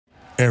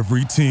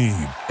Every team,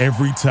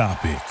 every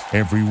topic,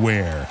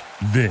 everywhere.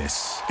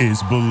 This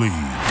is Believe.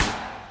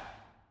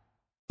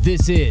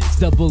 This is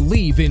the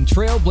Believe in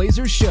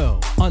Trailblazers show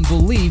on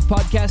Believe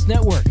Podcast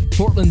Network,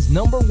 Portland's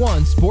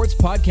 #1 sports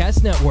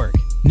podcast network.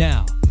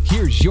 Now,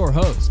 here's your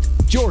host,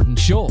 Jordan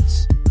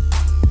Schultz.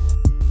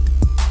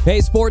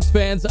 Hey, sports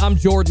fans, I'm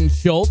Jordan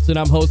Schultz, and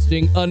I'm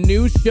hosting a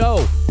new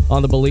show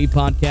on the Believe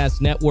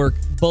Podcast Network,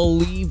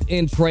 Believe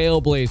in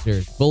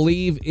Trailblazers.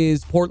 Believe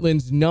is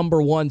Portland's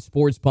 #1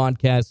 sports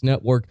podcast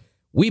network.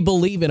 We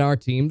believe in our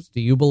teams.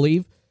 Do you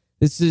believe?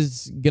 This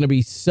is going to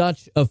be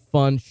such a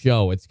fun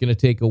show. It's going to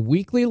take a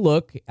weekly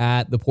look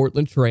at the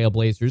Portland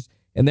Trailblazers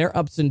and their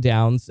ups and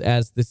downs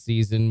as the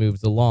season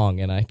moves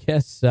along. And I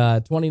guess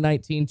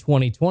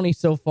 2019-2020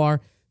 so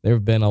far, there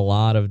have been a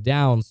lot of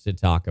downs to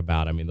talk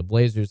about. I mean, the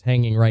Blazers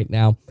hanging right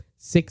now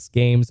 6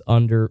 games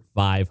under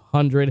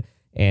 500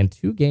 and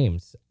 2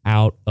 games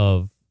out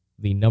of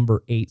the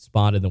number 8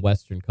 spot in the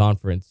Western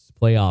Conference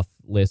playoff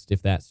list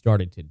if that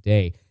started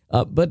today.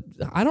 But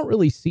I don't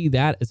really see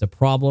that as a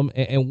problem,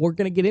 and we're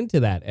going to get into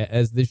that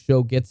as this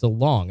show gets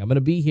along. I'm going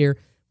to be here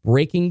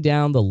breaking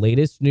down the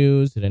latest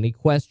news and any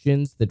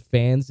questions that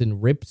fans in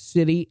Rip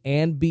City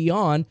and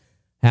beyond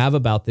have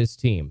about this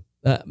team.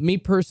 Me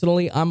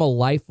personally, I'm a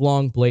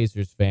lifelong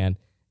Blazers fan,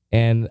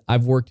 and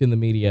I've worked in the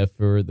media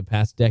for the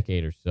past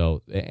decade or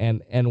so.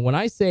 And when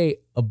I say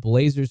a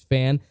Blazers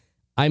fan,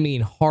 I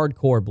mean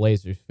hardcore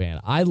Blazers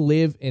fan. I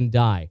live and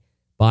die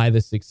by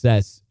the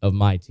success of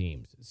my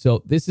teams.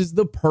 So this is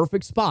the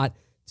perfect spot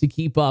to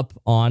keep up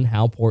on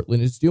how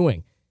Portland is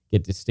doing.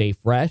 Get to stay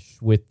fresh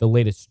with the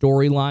latest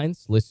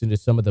storylines, listen to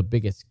some of the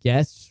biggest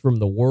guests from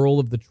the world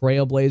of the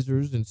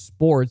Trailblazers and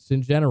sports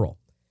in general.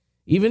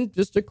 Even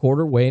just a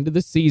quarter way into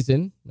the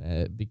season,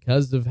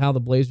 because of how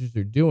the Blazers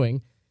are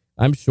doing,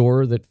 I'm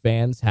sure that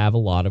fans have a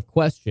lot of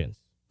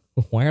questions.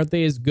 Why aren't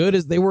they as good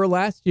as they were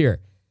last year?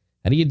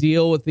 How do you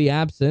deal with the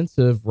absence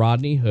of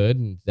Rodney Hood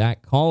and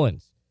Zach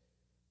Collins?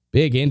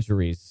 Big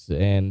injuries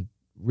and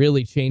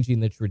really changing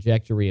the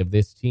trajectory of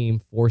this team,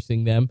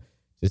 forcing them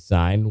to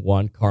sign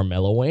one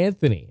Carmelo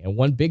Anthony. And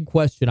one big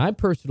question I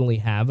personally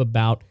have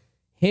about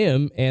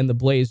him and the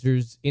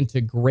Blazers'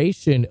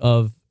 integration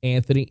of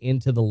Anthony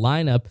into the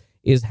lineup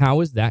is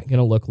how is that going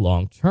to look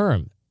long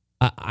term?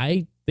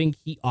 I think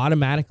he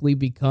automatically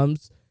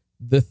becomes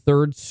the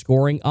third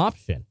scoring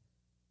option.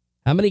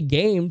 How many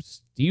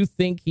games do you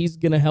think he's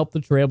going to help the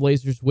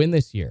Trailblazers win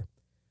this year?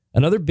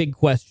 Another big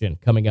question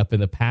coming up in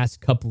the past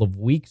couple of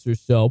weeks or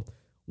so,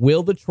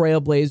 will the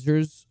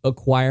Trailblazers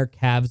acquire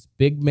Cavs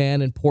big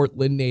man and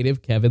Portland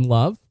native Kevin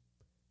Love?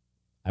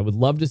 I would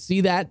love to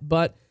see that,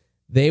 but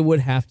they would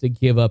have to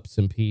give up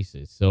some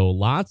pieces. So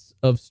lots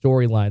of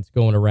storylines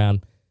going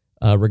around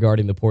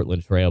regarding the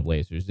Portland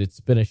Trailblazers. It's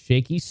been a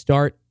shaky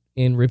start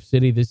in Rip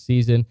City this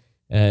season.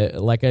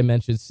 Like I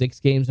mentioned, 6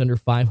 games under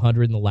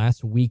 500 in the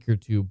last week or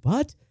two.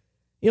 But,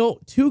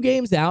 2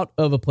 games out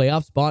of a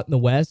playoff spot in the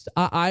West,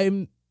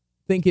 I'm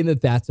thinking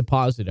that that's a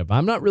positive.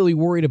 I'm not really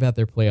worried about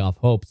their playoff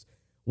hopes.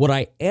 What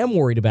I am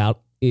worried about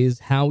is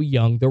how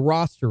young the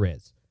roster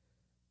is.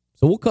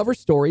 So we'll cover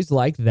stories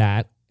like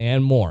that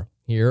and more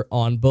here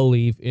on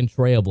Believe in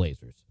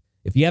Trailblazers.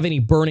 If you have any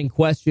burning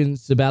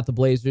questions about the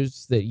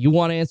Blazers that you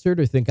want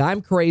answered or think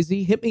I'm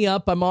crazy, hit me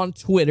up. I'm on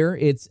Twitter.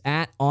 It's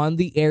at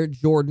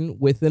OnTheAirJordan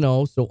with an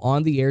O. So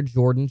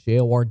OnTheAirJordan,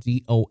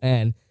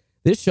 Jordon.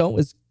 This show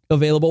is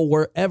available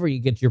wherever you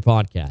get your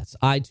podcasts.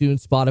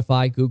 iTunes,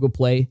 Spotify, Google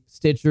Play,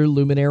 Stitcher,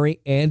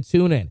 Luminary, and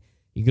TuneIn.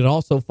 You can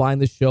also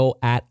find the show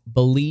at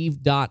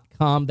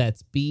Believe.com.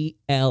 That's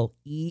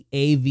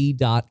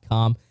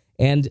BLEAV.com.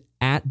 And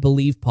at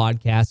Believe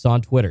Podcasts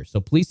on Twitter.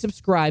 So please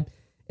subscribe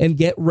and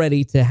get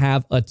ready to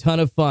have a ton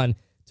of fun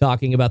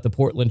talking about the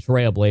Portland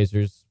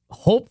Trailblazers.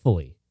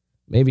 Hopefully,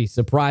 maybe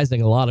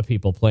surprising a lot of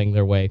people playing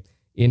their way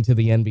into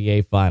the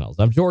NBA Finals.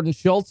 I'm Jordan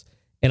Schultz,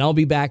 and I'll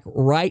be back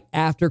right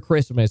after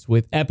Christmas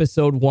with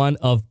episode 1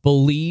 of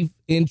Believe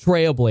in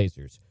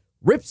Trailblazers.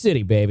 Rip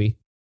City, baby.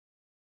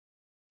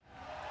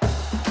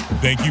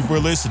 Thank you for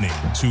listening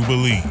to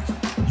Believe.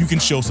 You can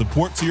show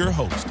support to your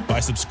host by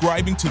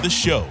subscribing to the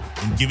show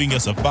and giving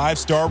us a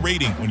 5-star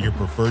rating on your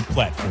preferred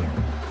platform.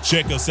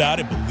 Check us out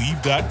at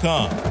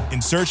Believe.com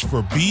and search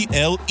for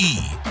BLEAV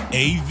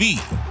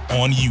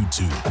on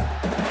YouTube.